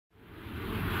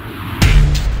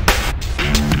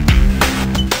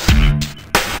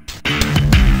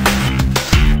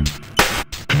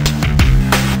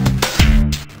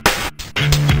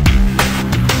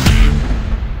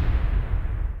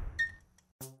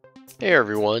Hey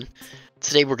everyone,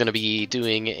 today we're going to be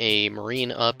doing a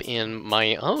Marine up in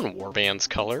my own warband's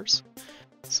colors.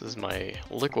 This is my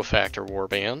Liquefactor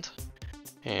warband,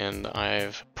 and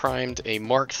I've primed a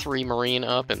Mark III Marine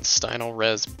up in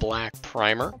Stynylrez black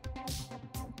primer.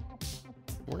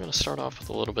 We're going to start off with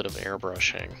a little bit of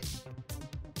airbrushing.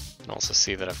 You can also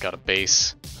see that I've got a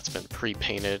base that's been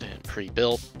pre-painted and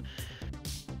pre-built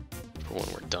for when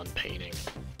we're done painting.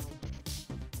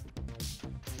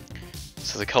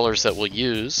 So the colors that we'll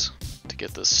use to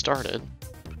get this started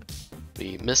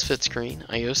be Misfits green,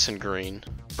 Iosan green,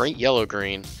 bright yellow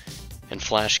green, and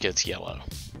Flash Gitz yellow.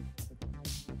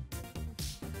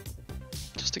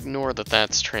 Just ignore that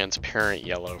that's transparent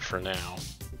yellow for now.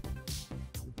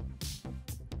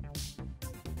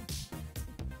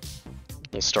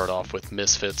 We'll start off with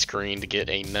Misfits green to get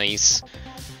a nice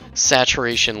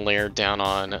saturation layer down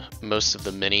on most of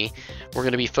the mini. We're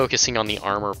going to be focusing on the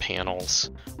armor panels.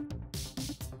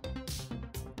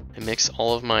 I mix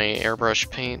all of my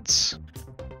airbrush paints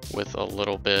with a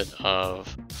little bit of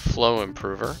flow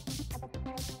improver,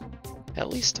 at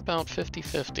least about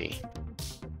 50-50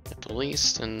 at the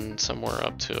least, and somewhere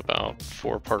up to about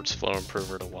 4 parts flow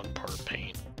improver to 1 part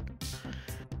paint.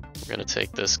 We're going to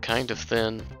take this kind of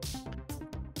thin,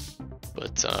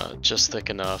 but just thick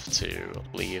enough to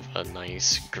leave a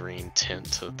nice green tint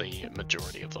to the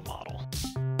majority of the model.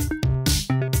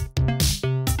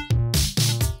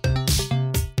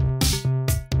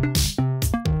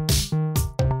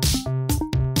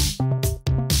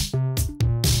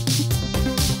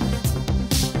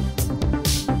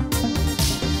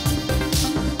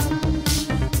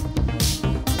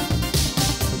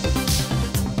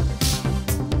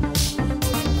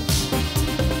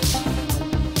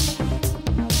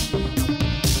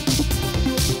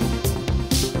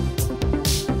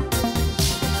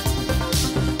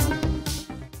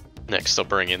 Next I'll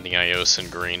bring in the Iosan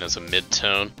Green as a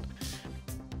mid-tone.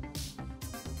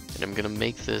 And I'm going to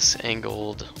make this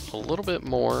angled a little bit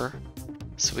more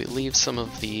so we leave some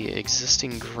of the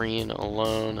existing green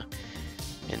alone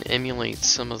and emulate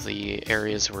some of the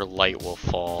areas where light will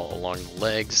fall along the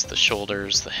legs, the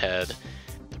shoulders, the head,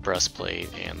 the breastplate,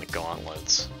 and the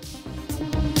gauntlets.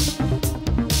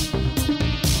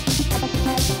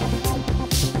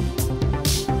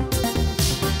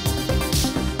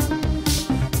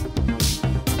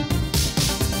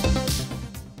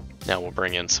 Now we'll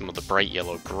bring in some of the bright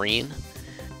yellow green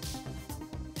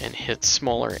and hit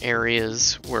smaller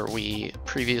areas where we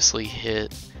previously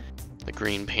hit the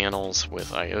green panels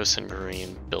with Iosan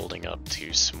Green, building up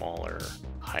to smaller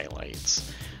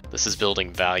highlights. This is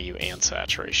building value and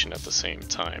saturation at the same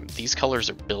time. These colors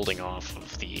are building off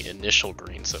of the initial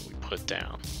greens that we put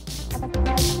down.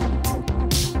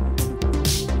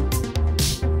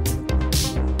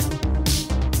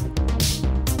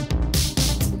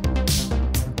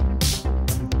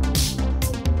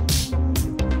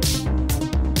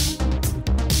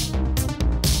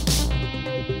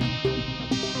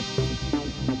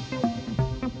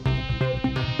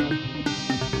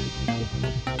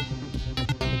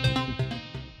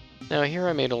 Now here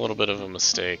I made a little bit of a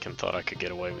mistake and thought I could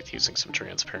get away with using some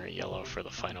transparent yellow for the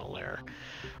final layer.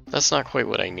 That's not quite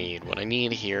what I need. What I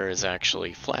need here is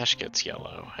actually Flash Gitz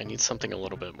yellow. I need something a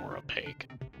little bit more opaque.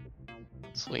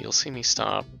 So you'll see me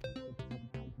stop,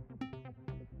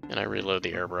 and I reload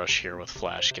the airbrush here with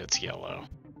Flash Gitz yellow.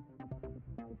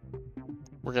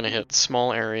 We're going to hit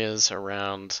small areas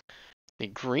around the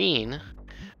green,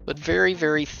 but very,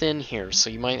 very thin here, so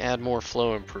you might add more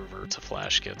flow improver to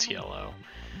Flash Gitz yellow.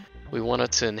 We want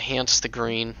it to enhance the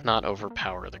green, not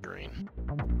overpower the green.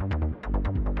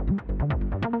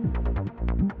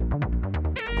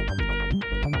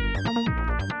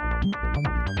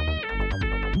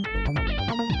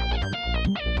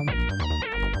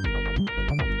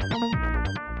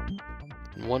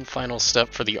 And one final step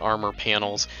for the armor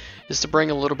panels is to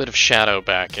bring a little bit of shadow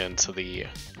back into the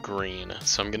green.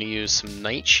 So I'm going to use some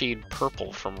Nightshade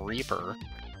purple from Reaper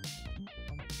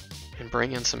and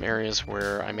bring in some areas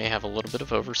where I may have a little bit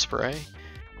of overspray,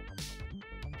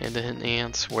 and to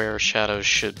enhance where shadows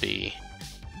should be,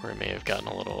 where I may have gotten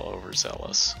a little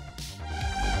overzealous.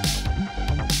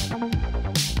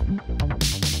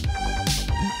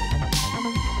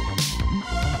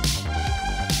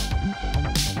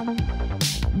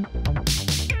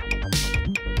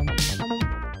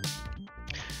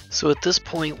 So at this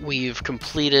point we've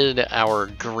completed our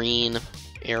green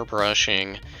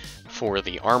airbrushing for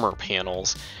the armor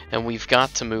panels, and we've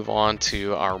got to move on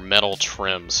to our metal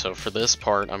trim. So for this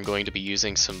part I'm going to be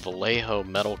using some Vallejo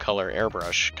metal color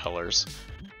airbrush colors,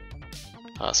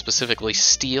 specifically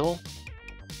steel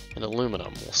and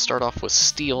aluminum. We'll start off with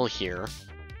steel here,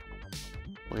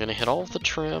 We're going to hit all of the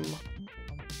trim,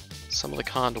 some of the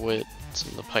conduit,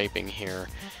 some of the piping here,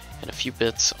 and a few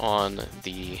bits on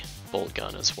the bolt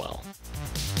gun as well.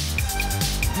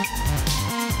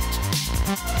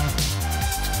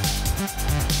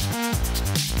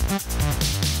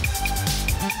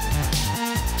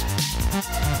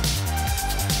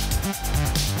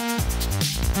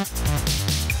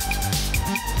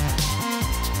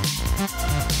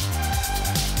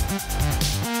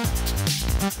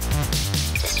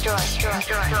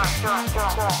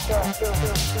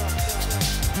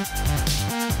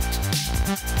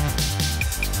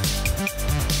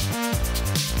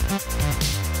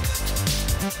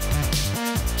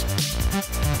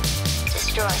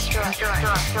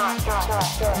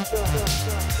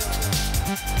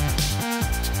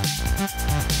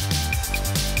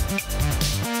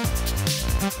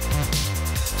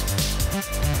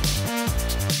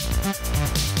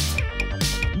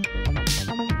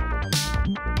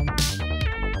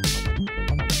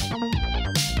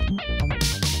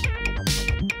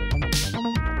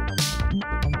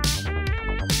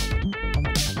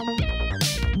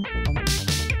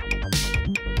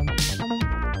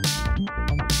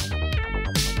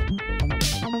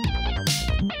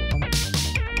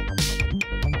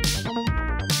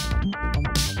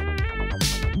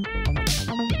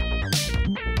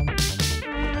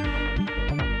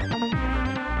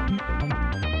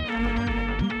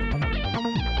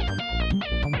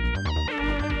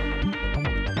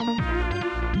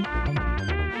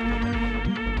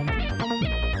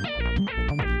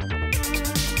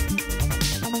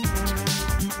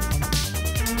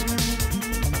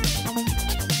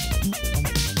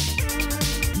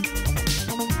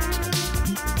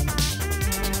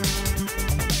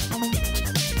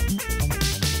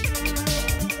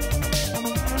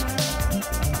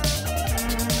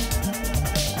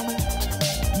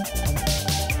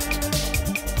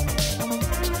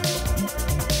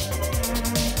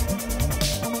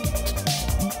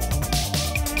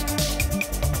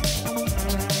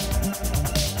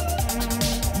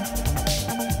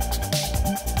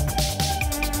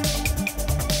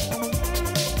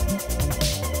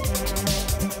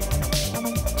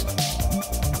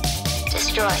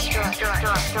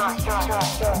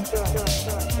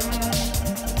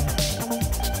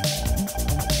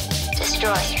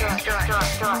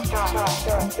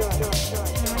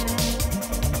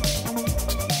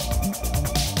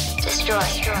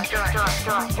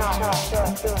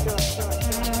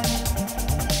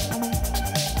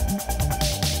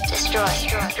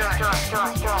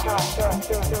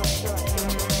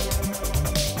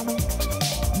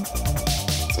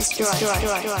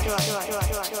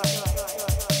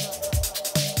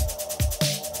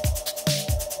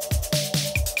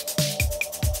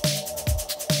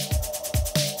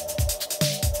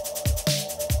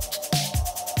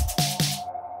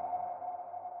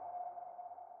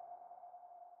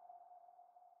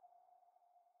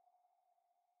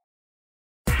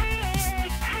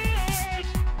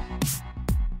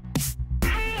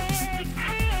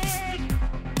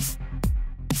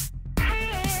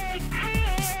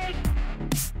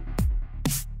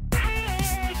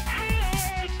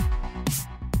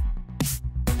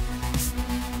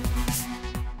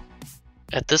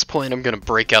 At this point, I'm going to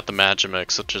break out the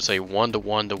Magimix, which is a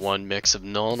 1-to-1-to-1 mix of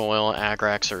Nuln Oil,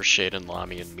 Agrax, Earthshade, and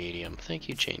Lahmian Medium. Thank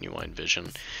you, Genuine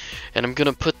Vision. And I'm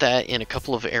going to put that in a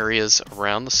couple of areas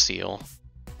around the seal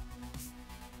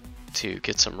to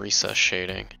get some recess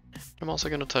shading. I'm also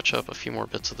going to touch up a few more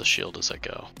bits of the shield as I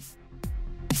go.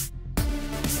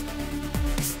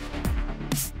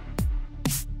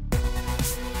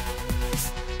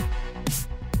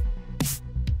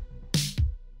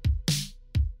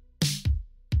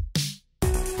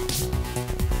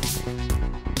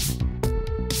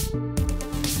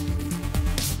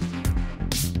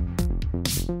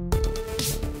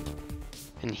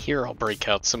 And here I'll break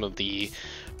out some of the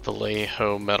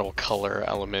Vallejo metal color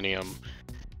aluminium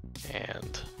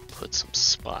and put some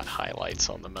spot highlights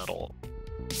on the metal.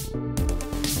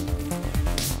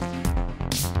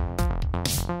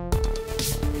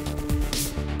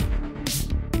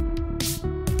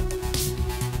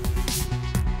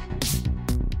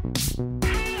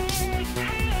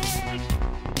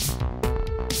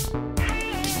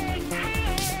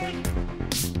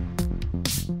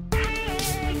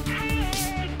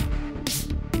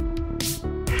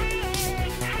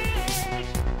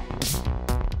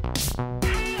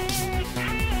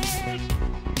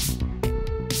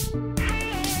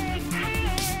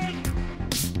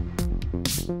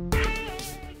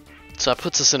 So that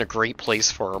puts us in a great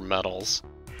place for our metals.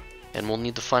 And we'll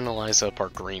need to finalize up our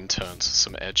green tones with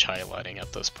some edge highlighting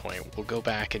at this point. We'll go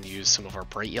back and use some of our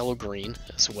bright yellow green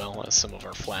as well as some of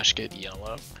our flash Git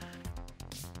yellow.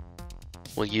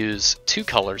 We'll use 2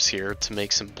 colors here to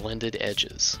make some blended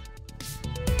edges.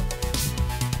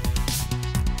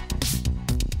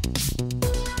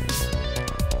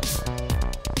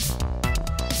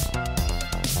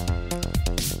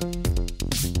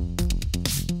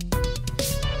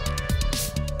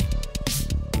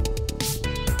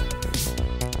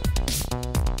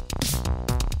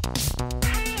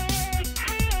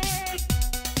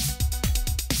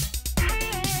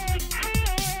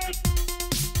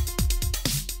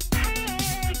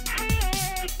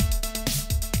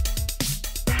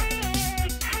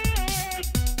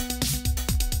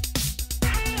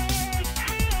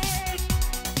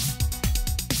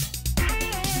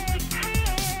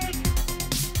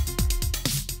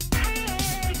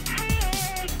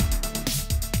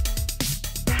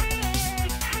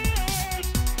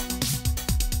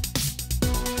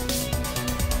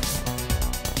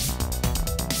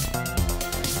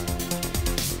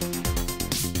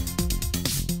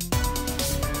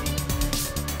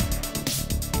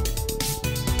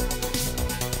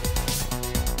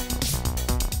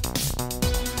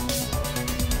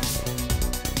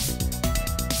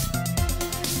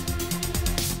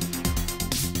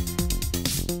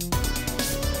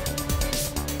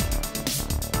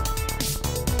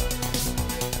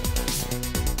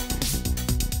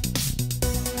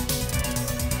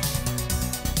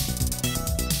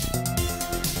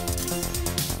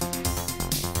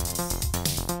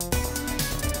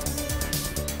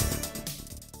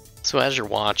 So as you're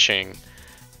watching,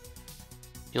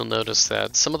 you'll notice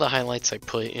that some of the highlights I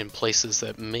put in places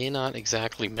that may not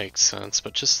exactly make sense,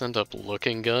 but just end up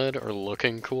looking good or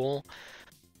looking cool,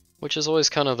 which is always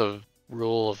kind of the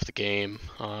rule of the game.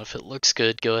 If it looks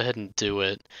good, go ahead and do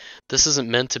it. This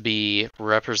isn't meant to be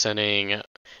representing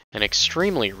an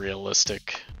extremely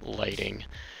realistic lighting,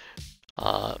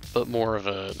 but more of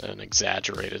an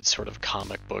exaggerated sort of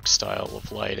comic book style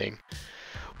of lighting.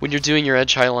 When you're doing your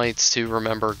edge highlights, too,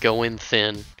 remember, go in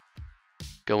thin,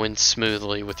 go in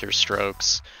smoothly with your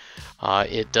strokes.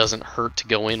 It doesn't hurt to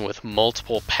go in with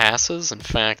multiple passes. In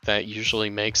fact, that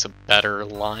usually makes a better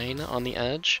line on the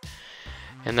edge.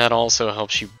 And that also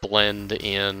helps you blend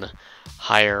in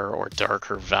higher or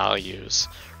darker values.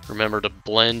 Remember to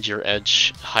blend your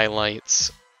edge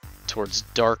highlights towards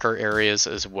darker areas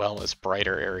as well as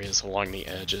brighter areas along the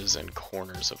edges and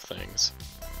corners of things.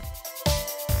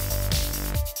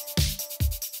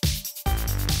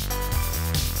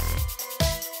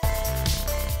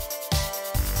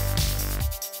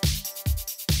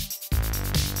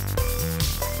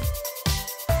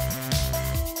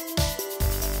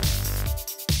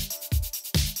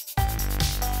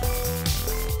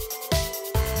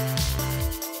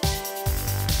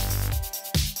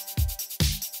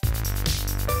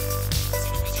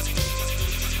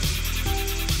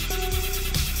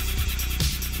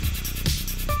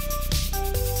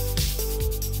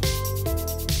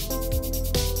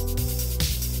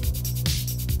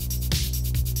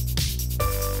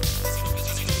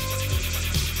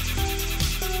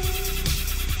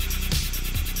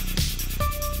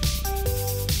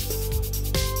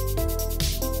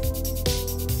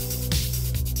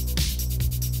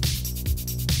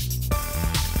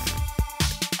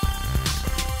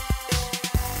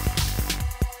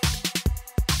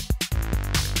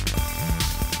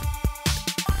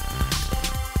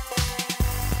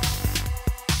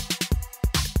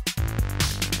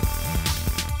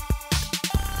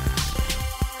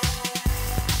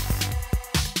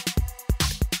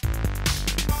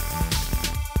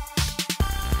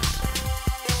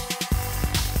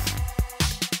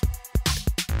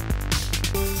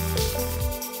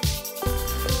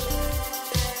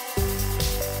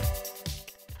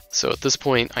 So at this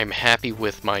point, I'm happy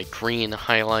with my green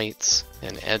highlights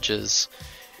and edges,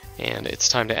 and it's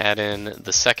time to add in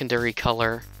the secondary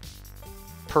color,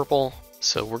 purple.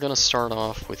 So we're going to start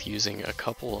off with using a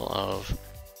couple of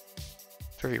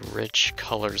very rich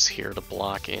colors here to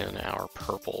block in our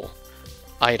purple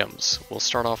items. We'll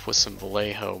start off with some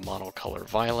Vallejo model color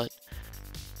violet,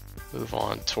 move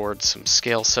on towards some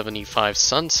scale 75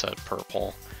 sunset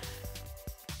purple,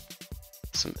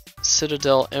 some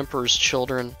Citadel Emperor's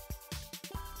Children,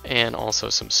 and also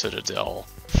some Citadel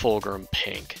Fulgrim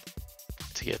pink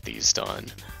to get these done.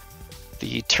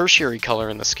 The tertiary color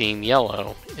in the scheme,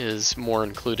 yellow, is more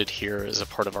included here as a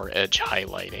part of our edge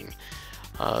highlighting.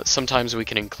 Sometimes we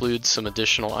can include some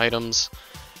additional items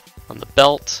on the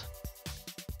belt,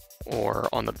 or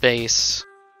on the base,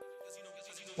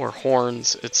 or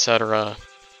horns, etc.,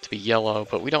 to be yellow,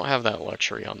 but we don't have that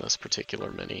luxury on this particular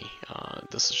mini.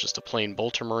 This is just a plain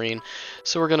bolter marine,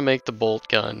 so we're going to make the bolt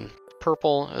gun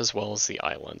purple as well as the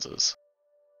eye lenses.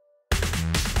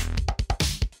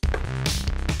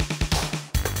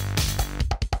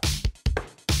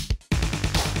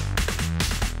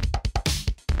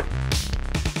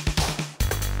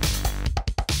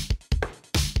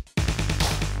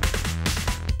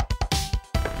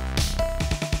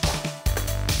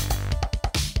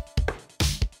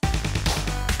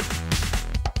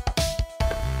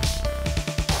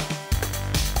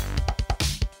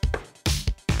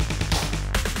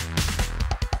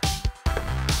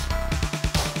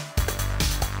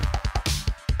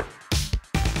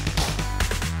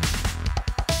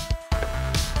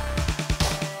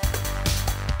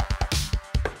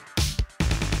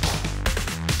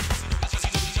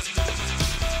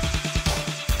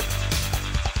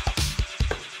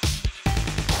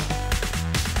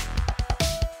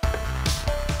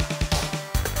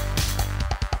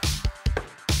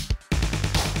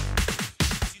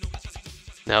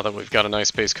 Now that we've got a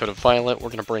nice base coat of violet, we're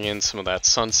going to bring in some of that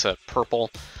sunset purple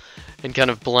and kind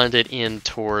of blend it in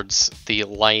towards the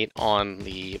light on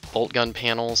the bolt gun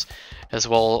panels, as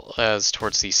well as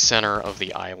towards the center of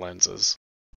the eye lenses.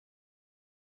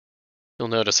 You'll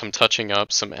notice I'm touching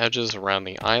up some edges around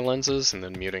the eye lenses and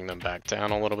then muting them back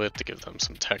down a little bit to give them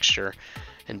some texture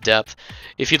and depth.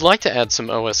 If you'd like to add some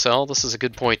OSL, this is a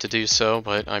good point to do so,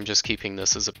 but I'm just keeping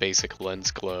this as a basic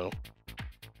lens glow.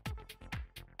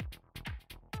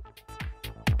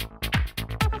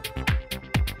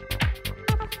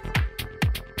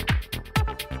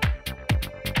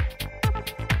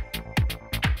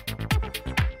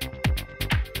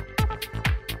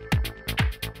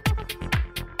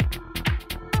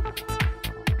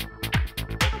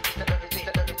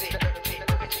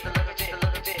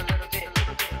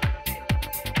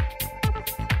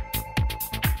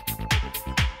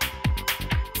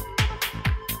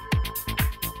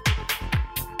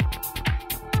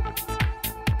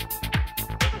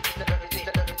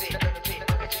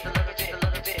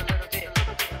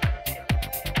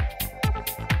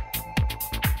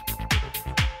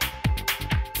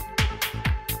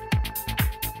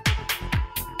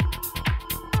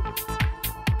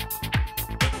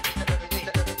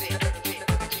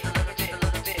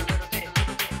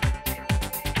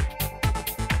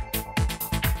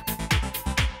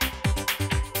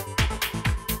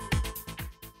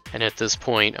 And at this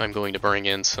point, I'm going to bring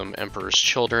in some Emperor's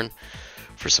Children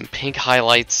for some pink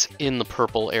highlights in the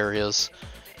purple areas.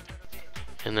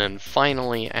 And then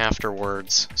finally,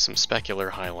 afterwards, some specular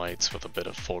highlights with a bit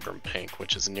of Fulgrim pink,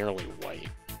 which is nearly white.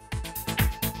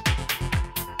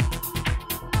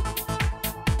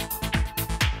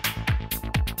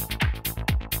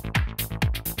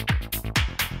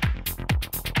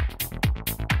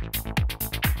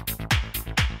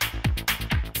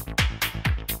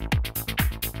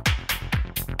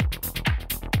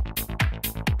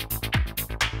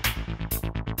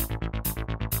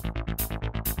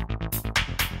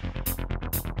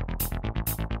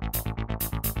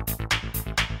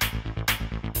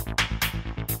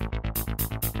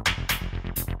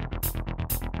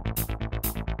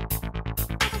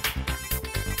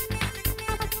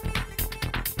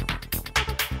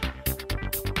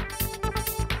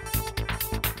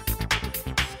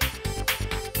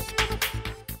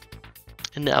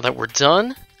 And now that we're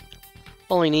done,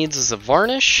 all he needs is a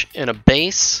varnish and a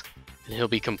base, and he'll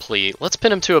be complete. Let's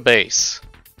pin him to a base.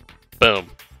 Boom.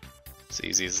 It's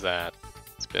easy as that.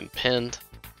 It's been pinned.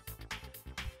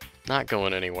 Not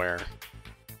going anywhere.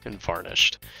 And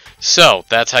varnished. So,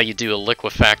 that's how you do a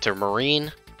Liquefactor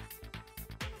Marine.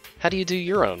 How do you do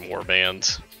your own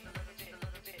warbands?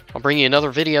 I'll bring you another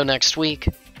video next week.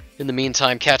 In the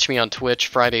meantime, catch me on Twitch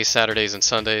Fridays, Saturdays, and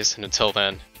Sundays. And until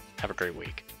then, have a great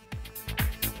week.